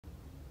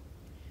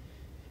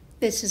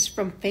This is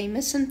from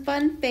Famous and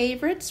Fun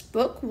Favorites,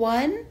 Book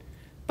 1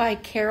 by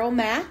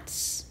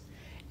Matz.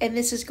 And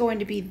this is going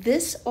to be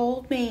This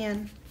Old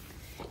Man.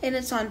 And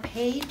it's on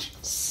page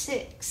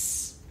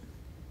 6.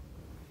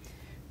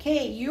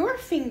 Okay, your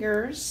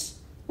fingers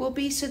will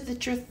be so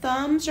that your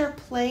thumbs are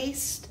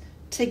placed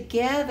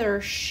together,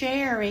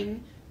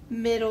 sharing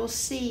middle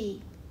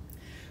C.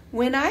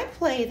 When I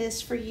play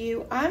this for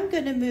you, I'm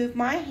going to move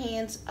my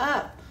hands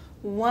up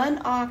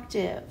 1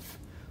 octave.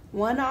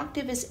 1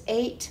 octave is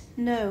 8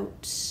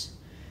 notes.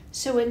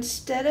 So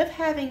instead of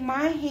having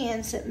my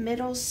hands at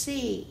middle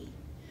C,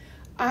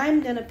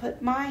 I'm going to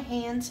put my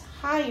hands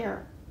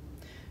higher.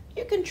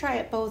 You can try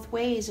it both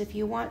ways if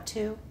you want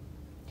to.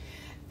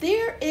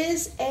 There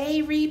is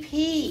a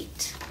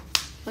repeat.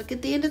 Look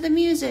at the end of the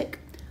music.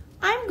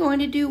 I'm going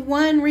to do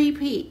 1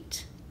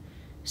 repeat.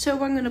 So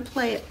we're going to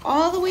play it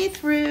all the way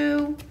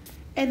through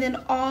and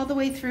then all the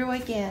way through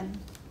again.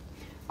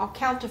 I'll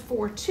count to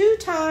 4 2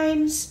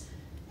 times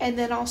and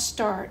then I'll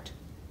start.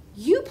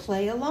 You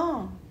play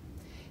along.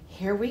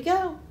 Here we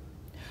go.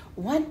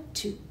 1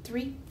 2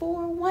 3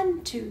 4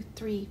 1 2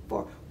 3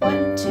 4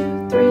 1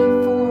 2 3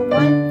 4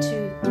 1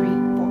 2 3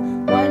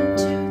 4 1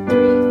 2 3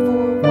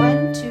 4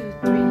 1 2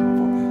 3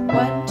 4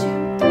 1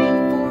 2 3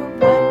 4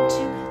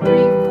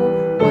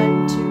 1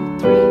 2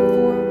 3 4 1 2 3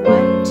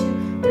 4 1 2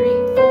 3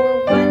 4 1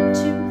 2 3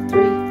 4 1 2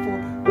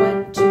 3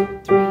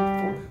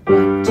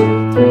 4 1 2 3 4 1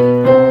 2 3 4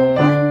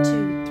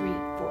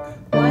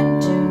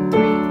 1 2 3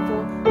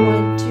 4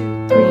 1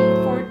 2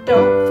 3 4.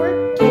 Don't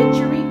forget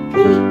your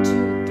repeat.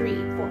 2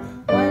 3 4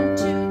 1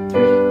 2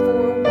 3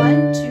 4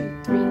 1 2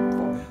 3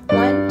 4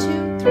 1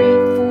 2 3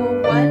 4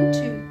 1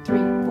 2 3 4 1 2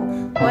 3 4 1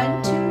 2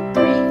 3 4 1 2 3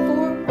 4 1 2 3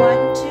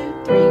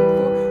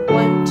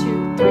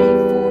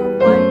 4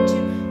 1 2 3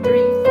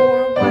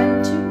 4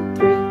 1 2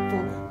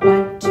 3 4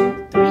 1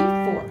 2 3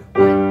 4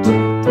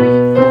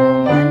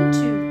 1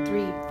 2 3 4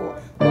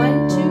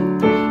 1 2 3 4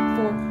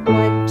 1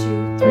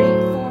 2 3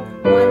 4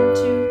 1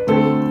 2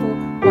 3 4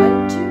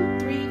 1 2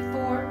 3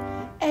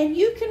 4. And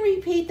you can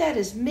repeat that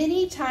as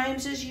many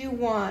times as you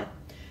want.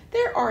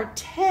 There are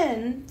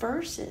 10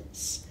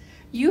 verses.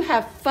 You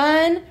have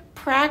fun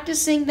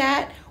practicing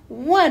that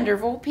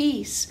wonderful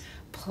piece.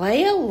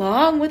 Play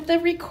along with the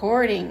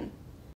recording.